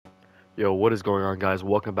Yo, what is going on, guys?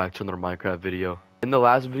 Welcome back to another Minecraft video. In the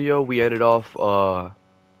last video, we ended off,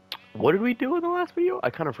 what did we do in the last video? I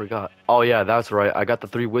kind of forgot. Oh yeah, that's right. I got the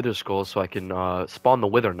 3 wither skulls so I can, spawn the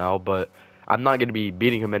wither now, but I'm not gonna be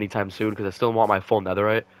beating him anytime soon because I still want my full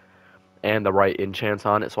netherite and the right enchants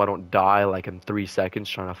on it so I don't die like in 3 seconds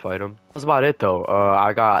trying to fight him. That's about it though.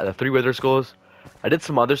 I got the 3 wither skulls. I did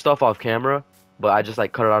some other stuff off camera, but I just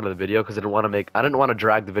like cut it out of the video because I didn't want to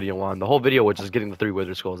drag the video on. The whole video was just getting the 3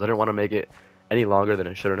 wither skulls. I didn't want to make it any longer than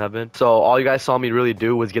it shouldn't have been. So all you guys saw me really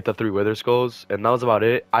do was get the 3 wither skulls, and that was about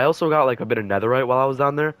it. I also got like a bit of netherite while I was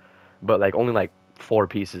down there, but like only like 4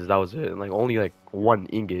 pieces. That was it, and like only like 1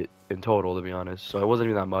 ingot in total, to be honest. So it wasn't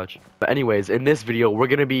even that much. But anyways, in this video, we're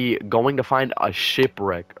gonna be going to find a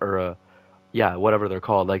shipwreck or a yeah, whatever they're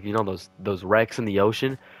called. Like you know those wrecks in the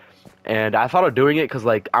ocean. And I thought of doing it because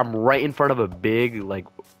like I'm right in front of a big like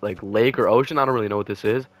lake or ocean. I don't really know what this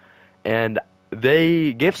is, and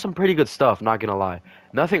they give some pretty good stuff. Not gonna lie,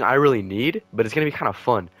 nothing I really need, but it's gonna be kind of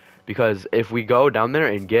fun because if we go down there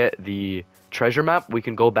and get the treasure map, we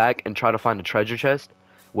can go back and try to find a treasure chest,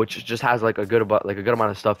 which just has like a good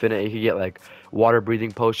amount of stuff in it. You can get like water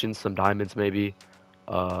breathing potions, some diamonds maybe,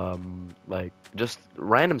 like just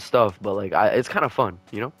random stuff, but like it's kind of fun,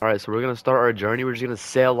 you know. All right, so we're gonna start our journey. We're just gonna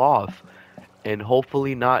sail off and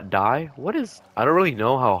hopefully not die. I don't really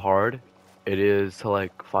know how hard it is to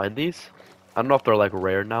like find these. I don't know if they're like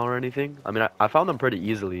rare now or anything. I mean, I found them pretty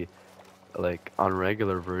easily like on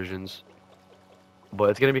regular versions, but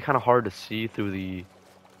it's gonna be kind of hard to see through the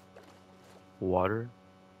water.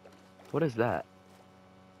 What is that?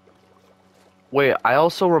 Wait, I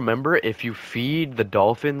also remember if you feed the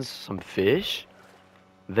dolphins some fish,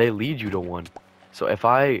 they lead you to one. So if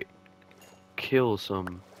I kill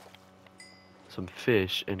some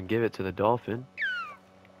fish and give it to the dolphin,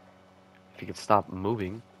 if he could stop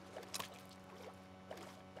moving.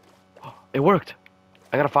 It worked.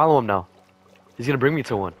 I gotta follow him now. He's gonna bring me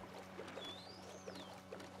to one.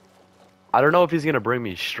 I don't know if he's gonna bring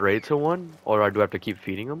me straight to one, or do I have to keep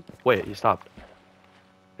feeding him? Wait, he stopped.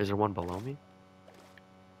 Is there one below me?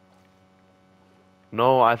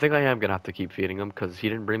 No, I think I am gonna have to keep feeding him because he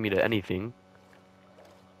didn't bring me to anything.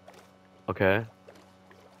 Okay.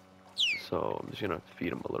 So I'm just gonna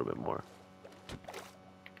feed him a little bit more.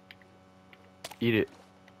 Eat it.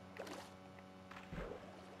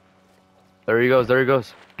 There he goes, there he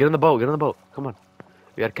goes. Get in the boat, get in the boat. Come on.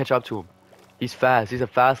 We gotta catch up to him. He's fast. He's a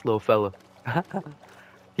fast little fella.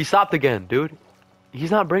 He stopped again, dude. He's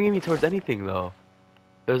not bringing me towards anything, though.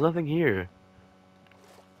 There's nothing here.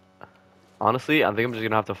 Honestly, I think I'm just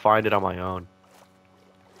gonna have to find it on my own.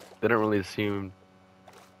 Didn't really seem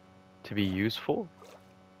to be useful.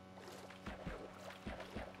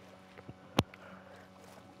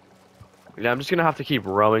 Yeah, I'm just gonna have to keep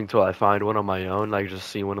rowing till I find one on my own, like just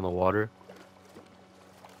see one in the water.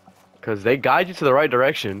 Because they guide you to the right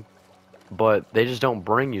direction, but they just don't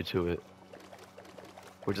bring you to it.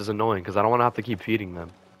 Which is annoying, because I don't want to have to keep feeding them.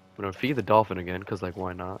 I'm gonna feed the dolphin again, because like,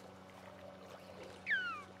 why not?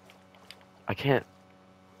 I can't.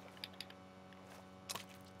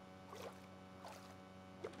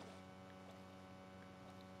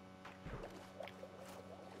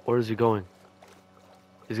 Where is he going?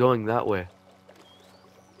 He's going that way.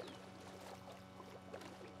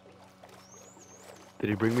 Did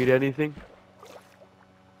he bring me to anything?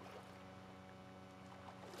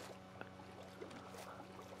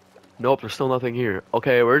 Nope, there's still nothing here.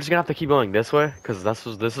 Okay, we're just gonna have to keep going this way, because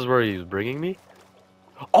this is where he's bringing me.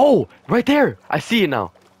 Oh, right there! I see it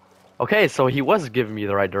now. Okay, so he was giving me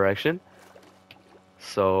the right direction.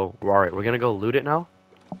 So, alright, we're gonna go loot it now.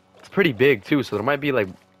 It's pretty big too, so there might be like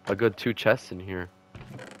a good 2 chests in here.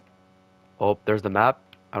 Oh, there's the map.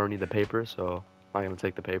 I don't need the paper, so I'm not gonna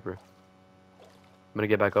take the paper. I'm gonna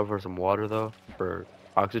get back up for some water though, for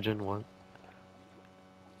oxygen one.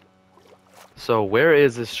 So where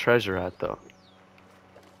is this treasure at though?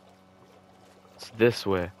 It's this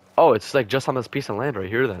way. Oh, it's like just on this piece of land right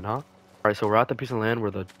here then, huh? Alright, so we're at the piece of land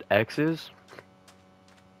where the X is.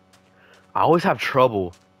 I always have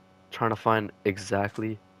trouble trying to find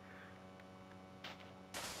exactly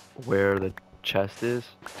where the chest is.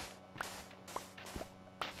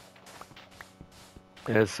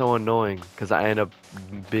 And it's so annoying because I end up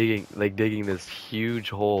digging this huge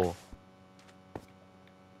hole.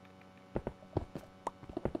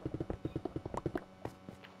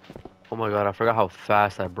 Oh my god, I forgot how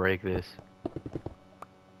fast I break this.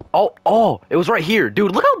 Oh, it was right here.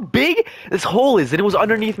 Dude, look how big this hole is. And it was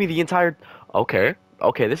underneath me the entire... Okay,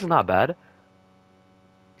 okay, this is not bad.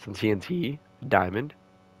 Some TNT, diamond,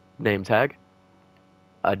 name tag,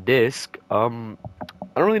 a disc. I don't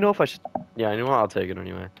really know if I should... Yeah, you know what? I'll take it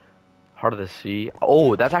anyway. Heart of the sea.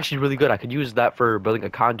 Oh, that's actually really good. I could use that for building a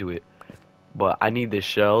conduit. But I need the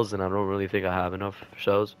shells, and I don't really think I have enough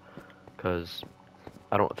shells. Because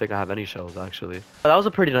I don't think I have any shells, actually. That was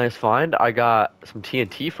a pretty nice find. I got some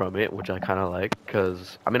TNT from it, which I kind of like.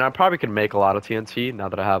 Because, I mean, I probably could make a lot of TNT now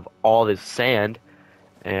that I have all this sand.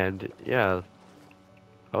 And, yeah,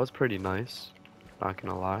 that was pretty nice. Not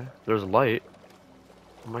gonna lie. There's light.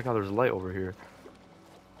 Oh my god, there's light over here.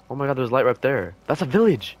 Oh my god, there's light right there. That's a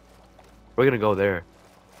village! We're gonna go there.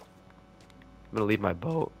 I'm gonna leave my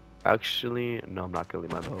boat. Actually, no, I'm not gonna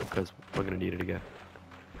leave my boat because we're gonna need it again.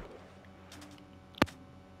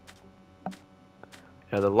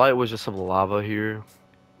 Yeah, the light was just some lava here.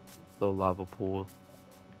 Little lava pool.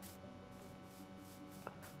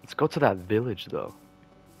 Let's go to that village though.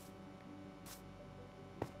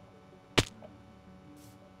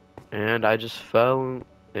 And I just fell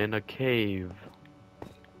in a cave.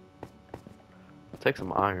 Take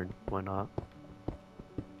some iron, why not?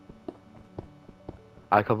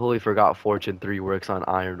 I completely forgot Fortune 3 works on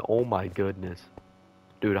iron. Oh my goodness.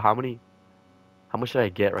 Dude, how much did I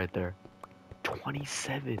get right there?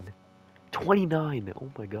 27. 29.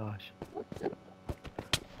 Oh my gosh.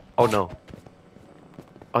 Oh no.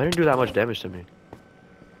 Oh, I didn't do that much damage to me.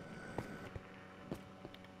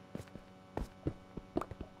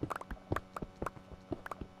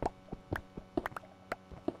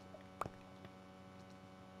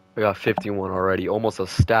 I got 51 already. Almost a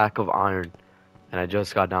stack of iron. And I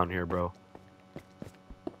just got down here, bro.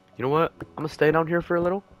 You know what? I'm gonna stay down here for a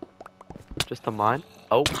little. Just to mine.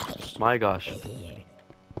 Oh my gosh.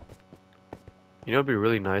 You know, it'd be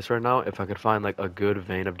really nice right now if I could find like a good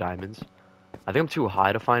vein of diamonds. I think I'm too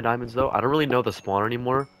high to find diamonds though. I don't really know the spawn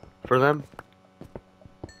anymore for them.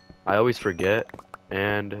 I always forget.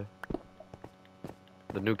 And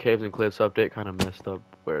the new Caves and Cliffs update kind of messed up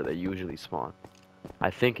where they usually spawn. I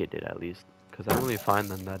think it did at least. Because I don't really find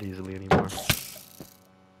them that easily anymore.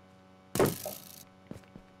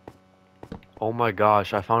 Oh my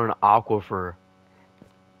gosh, I found an aquifer.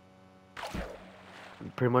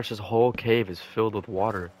 Pretty much this whole cave is filled with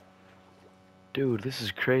water. Dude, this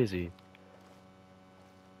is crazy.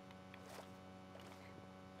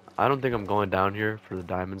 I don't think I'm going down here for the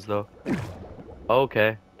diamonds though.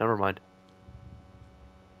 Okay, never mind.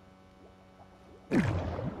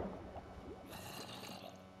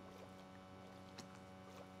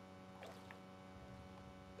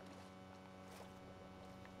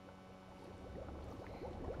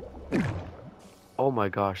 Oh my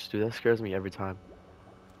gosh, dude, that scares me every time.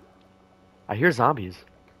 I hear zombies.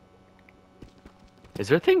 Is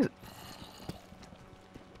there things?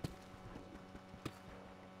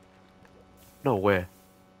 No way.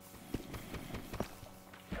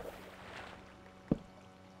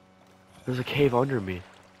 There's a cave under me.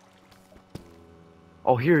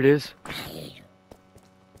 Oh, here it is.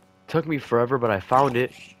 Took me forever, but I found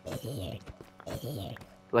it.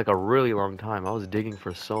 Like a really long time. I was digging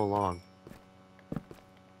for so long.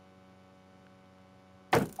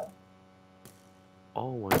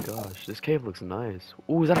 Oh my gosh, this cave looks nice.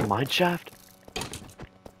 Ooh, is that a mine shaft?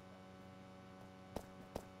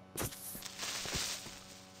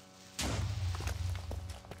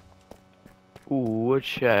 Ooh, a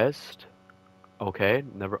chest. Okay,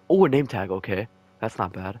 never. Oh, a name tag. Okay, that's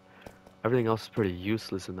not bad. Everything else is pretty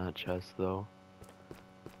useless in that chest, though.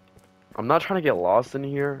 I'm not trying to get lost in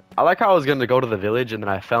here. I like how I was gonna go to the village and then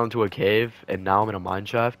I fell into a cave and now I'm in a mine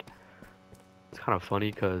shaft. It's kind of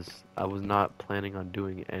funny because I was not planning on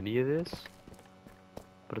doing any of this.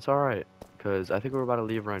 But it's alright, because I think we're about to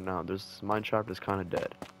leave right now. This mine shaft is kind of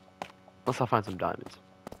dead. Unless I find some diamonds.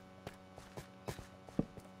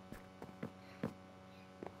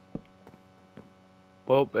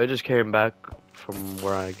 Well, I just came back from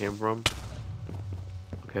where I came from.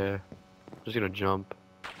 Okay, just gonna jump.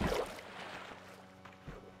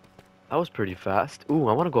 That was pretty fast. Ooh,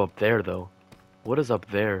 I want to go up there though. What is up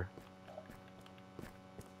there?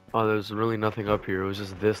 Oh, there's really nothing up here. It was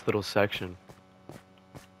just this little section.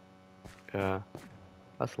 Yeah,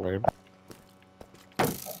 that's lame.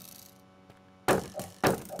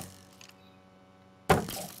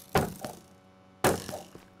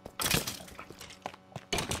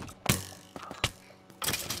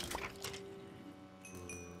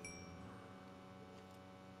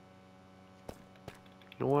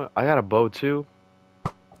 You know what? I got a bow too.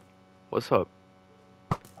 What's up?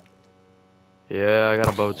 Yeah, I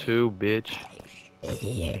got a bow too, bitch.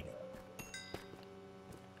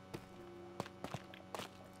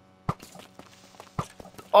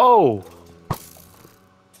 Oh!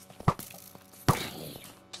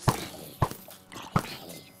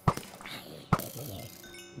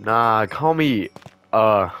 Nah, call me,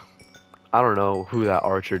 I don't know who that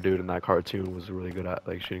archer dude in that cartoon was really good at,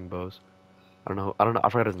 like shooting bows. I don't know. I don't know. I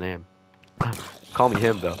forgot his name. Call me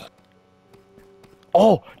him though.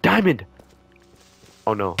 Oh, diamond!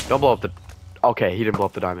 Oh no, don't blow up the. Okay, he didn't blow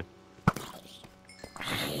up the diamond.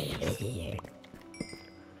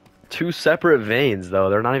 Two separate veins though.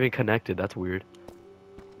 They're not even connected. That's weird.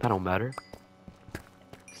 That don't matter.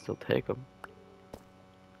 Still take them.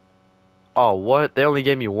 Oh, what? They only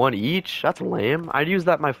gave me one each? That's lame. I'd use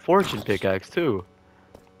that my fortune pickaxe too.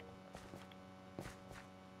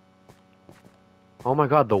 Oh my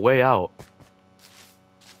god, the way out.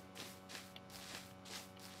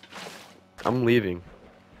 I'm leaving.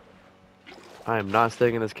 I am not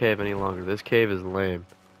staying in this cave any longer. This cave is lame.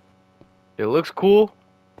 It looks cool.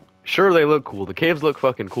 Sure, they look cool. The caves look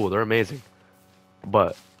fucking cool. They're amazing.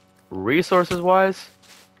 But resources-wise,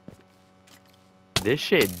 this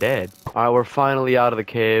shit dead. Alright, we're finally out of the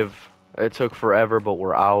cave. It took forever, but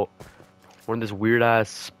we're out. We're in this weird-ass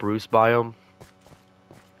spruce biome.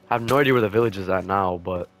 I have no idea where the village is at now,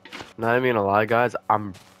 but not even gonna lie, guys.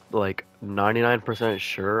 I'm like 99%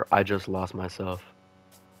 sure I just lost myself.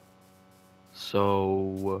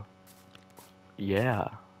 So, yeah.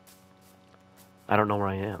 I don't know where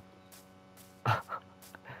I am.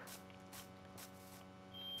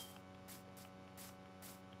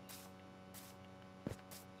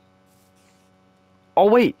 Oh,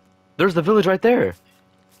 wait. There's the village right there.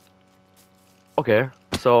 Okay,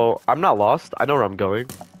 so I'm not lost. I know where I'm going.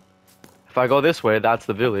 If I go this way, that's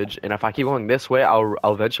the village. And if I keep going this way, I'll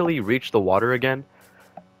eventually reach the water again.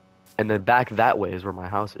 And then back that way is where my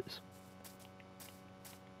house is.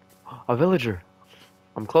 A villager.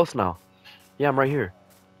 I'm close now. Yeah, I'm right here.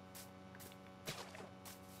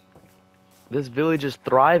 This village is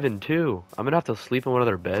thriving too. I'm gonna have to sleep in one of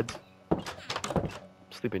their beds.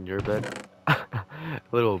 Sleep in your bed.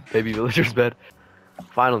 Little baby villager's bed.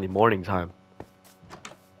 Finally, morning time.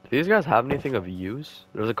 Do these guys have anything of use?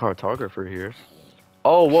 There's a cartographer here.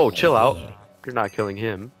 Oh, whoa, chill out. You're not killing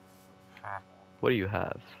him. What do you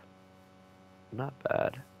have? Not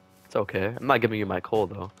bad. It's okay. I'm not giving you my coal,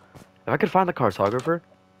 though. If I could find the cartographer,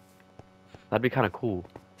 that'd be kind of cool.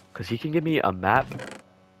 Because he can give me a map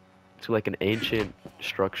to, like, an ancient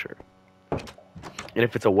structure. And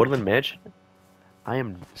if it's a woodland mansion, I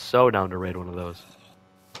am so down to raid one of those.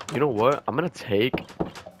 You know what? I'm going to take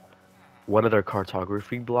one of their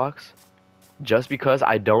cartography blocks just because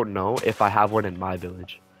I don't know if I have one in my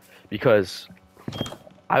village. Because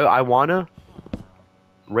I want to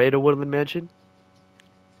raid a woodland mansion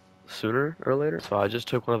sooner or later. So I just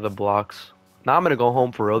took one of the blocks. Now I'm going to go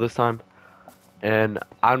home for real this time. And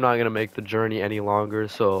I'm not going to make the journey any longer.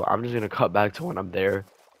 So I'm just going to cut back to when I'm there.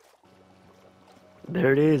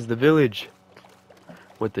 There it is, the village.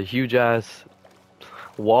 With the huge ass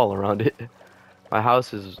wall around it. My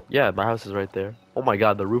house is right there. Oh my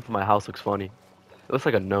god, the roof of my house looks funny. It looks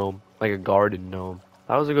like a gnome, like a garden gnome.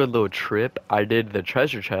 That was a good little trip. I did the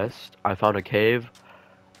treasure chest. I found a cave.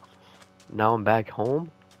 Now I'm back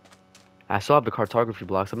home. I still have the cartography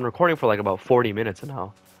blocks. I've been recording for like about 40 minutes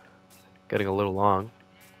now. Getting a little long.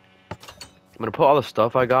 I'm gonna put all the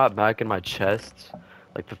stuff I got back in my chests.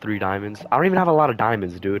 Like the 3 diamonds. I don't even have a lot of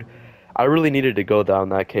diamonds, dude. I really needed to go down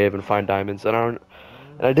that cave and find diamonds. And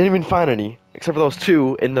I didn't even find any. Except for those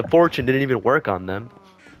 2. And the fortune didn't even work on them.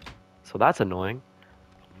 So that's annoying.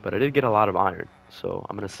 But I did get a lot of iron. So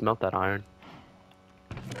I'm gonna smelt that iron.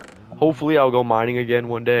 Hopefully I'll go mining again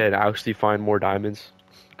one day and actually find more diamonds.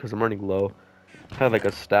 Because I'm running low. I had like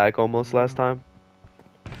a stack almost last time.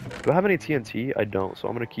 Do I have any TNT? I don't. So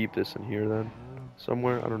I'm gonna keep this in here then.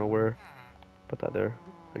 Somewhere. I don't know where. Put that there,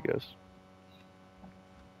 I guess.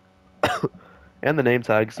 And the name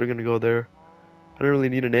tags, they're gonna go there. I don't really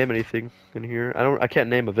need to name anything in here. I can't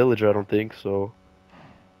name a villager, I don't think, so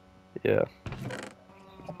yeah.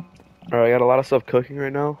 Alright, I got a lot of stuff cooking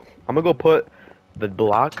right now. I'm gonna go put the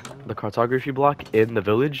cartography block in the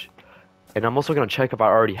village. And I'm also gonna check if I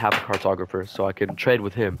already have a cartographer so I can trade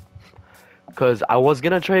with him. Cause I was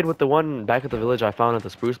gonna trade with the one back at the village I found at the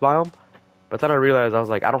spruce biome. But then I realized I was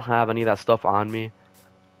like, I don't have any of that stuff on me.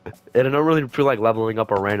 And I don't really feel like leveling up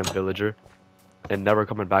a random villager and never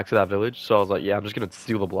coming back to that village. So I was like, yeah, I'm just gonna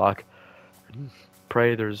steal the block and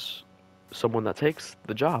pray there's someone that takes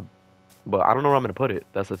the job. But I don't know where I'm gonna put it.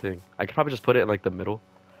 That's the thing. I could probably just put it in like the middle.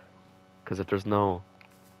 Because if there's no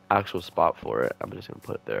actual spot for it, I'm just gonna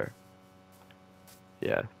put it there.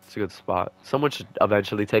 Yeah, it's a good spot. Someone should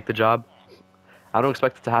eventually take the job. I don't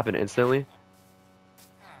expect it to happen instantly.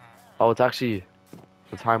 Oh, it's actually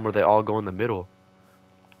the time where they all go in the middle.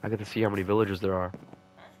 I get to see how many villagers there are.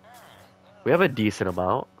 We have a decent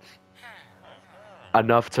amount.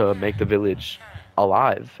 Enough to make the village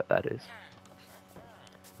alive, that is.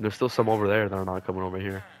 There's still some over there that are not coming over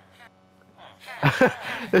here.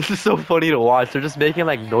 This is so funny to watch. They're just making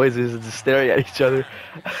like noises and just staring at each other.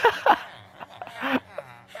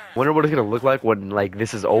 Wonder what it's gonna look like when like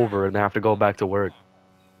this is over and they have to go back to work.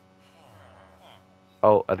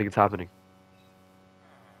 Oh, I think it's happening.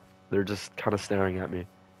 They're just kind of staring at me.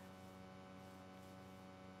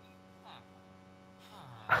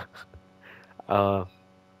 uh,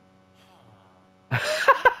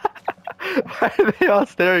 Why are they all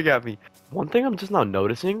staring at me? One thing I'm just now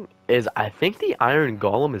noticing is I think the Iron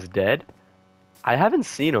Golem is dead. I haven't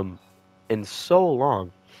seen him in so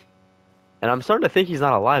long. And I'm starting to think he's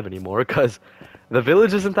not alive anymore because the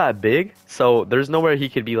village isn't that big, so there's nowhere he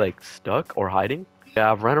could be like stuck or hiding. Yeah,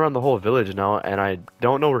 I've ran around the whole village now and I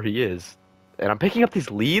don't know where he is. And I'm picking up these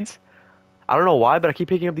leads. I don't know why, but I keep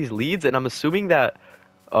picking up these leads and I'm assuming that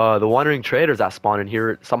the wandering traders that spawned in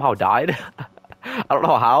here somehow died. I don't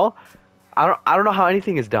know how. I don't know how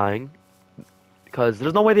anything is dying because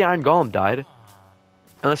there's no way the Iron Golem died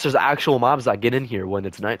unless there's actual mobs that get in here when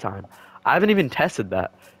it's nighttime. I haven't even tested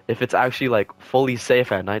that if it's actually like fully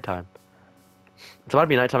safe at nighttime. It's about to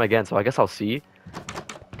be nighttime again, so I guess I'll see.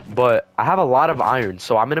 But I have a lot of iron,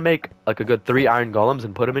 so I'm gonna make like a good 3 Iron Golems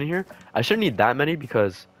and put them in here. I shouldn't need that many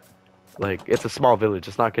because like it's a small village.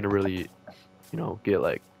 It's not gonna really, you know, get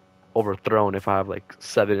like overthrown if I have like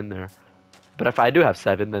 7 in there. But if I do have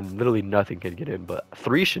 7, then literally nothing can get in. But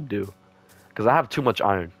 3 should do, because I have too much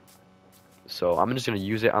iron. So I'm just gonna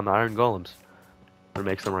use it on the Iron Golems. I'm gonna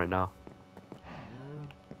make some right now.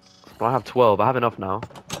 Well, I have 12. I have enough now.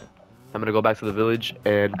 I'm gonna go back to the village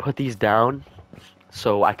and put these down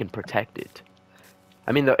so I can protect it.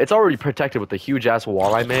 I mean, it's already protected with the huge ass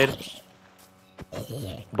wall I made.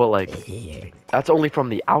 But like, that's only from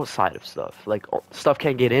the outside of stuff. Like, stuff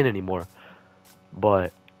can't get in anymore.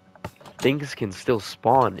 But things can still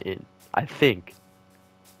spawn in, I think.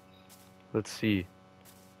 Let's see.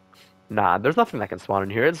 Nah, there's nothing that can spawn in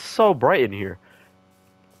here. It's so bright in here.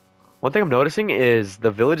 One thing I'm noticing is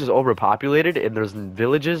the village is overpopulated and there's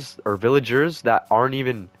villages or villagers that aren't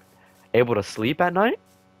even able to sleep at night.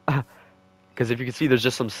 Because if you can see, there's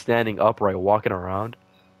just some standing upright walking around.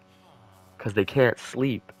 Because they can't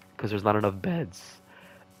sleep because there's not enough beds.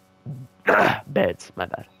 Beds, my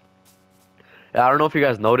bad. I don't know if you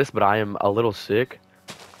guys noticed, but I am a little sick.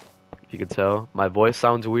 If you can tell, my voice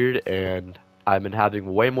sounds weird, and I've been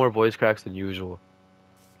having way more voice cracks than usual.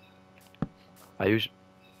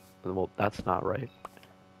 Well, that's not right.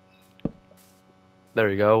 There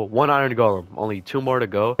you go. 1 Iron Golem. Only 2 more to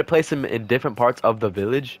go. I place them in different parts of the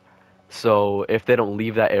village, so if they don't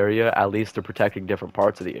leave that area, at least they're protecting different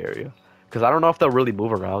parts of the area. Because I don't know if they'll really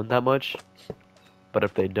move around that much. But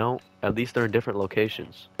if they don't, at least they're in different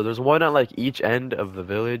locations. So there's one at like each end of the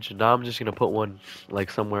village. Now I'm just gonna put one like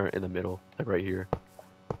somewhere in the middle, like right here.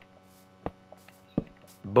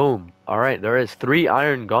 Boom. Alright, there is 3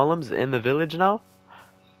 Iron Golems in the village now.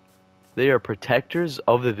 They are protectors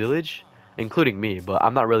of the village, including me, but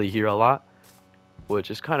I'm not really here a lot. Which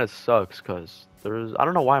just kind of sucks, because I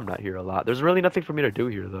don't know why I'm not here a lot. There's really nothing for me to do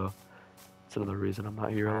here, though. That's another reason I'm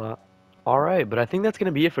not here a lot. Alright, but I think that's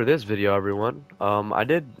gonna be it for this video, everyone. I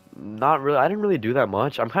didn't really do that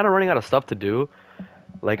much. I'm kind of running out of stuff to do.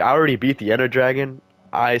 Like, I already beat the Ender Dragon.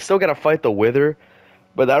 I still gotta fight the Wither,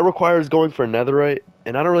 but that requires going for Netherite,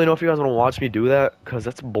 and I don't really know if you guys want to watch me do that, because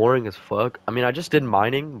that's boring as fuck. I mean, I just did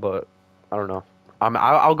mining, but I don't know.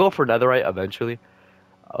 I'll go for Netherite eventually,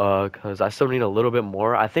 because I still need a little bit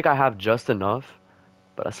more. I think I have just enough,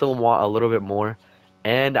 but I still want a little bit more,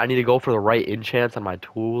 and I need to go for the right enchants on my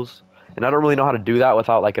tools. And I don't really know how to do that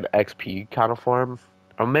without like an XP kind of farm.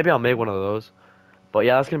 Or maybe I'll make one of those. But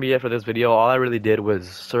yeah, that's going to be it for this video. All I really did was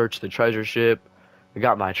search the treasure ship. I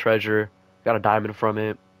got my treasure. Got a diamond from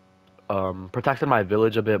it. Protected my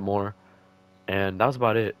village a bit more. And that was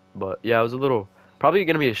about it. But yeah, it was probably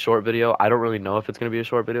going to be a short video. I don't really know if it's going to be a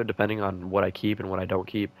short video depending on what I keep and what I don't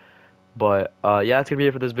keep. But yeah, that's going to be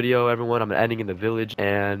it for this video, everyone. I'm ending in the village.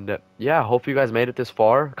 And yeah, hope you guys made it this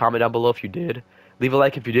far. Comment down below if you did. Leave a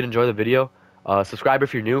like if you did enjoy the video. Subscribe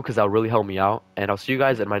if you're new, because that'll really help me out. And I'll see you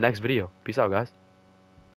guys in my next video. Peace out, guys.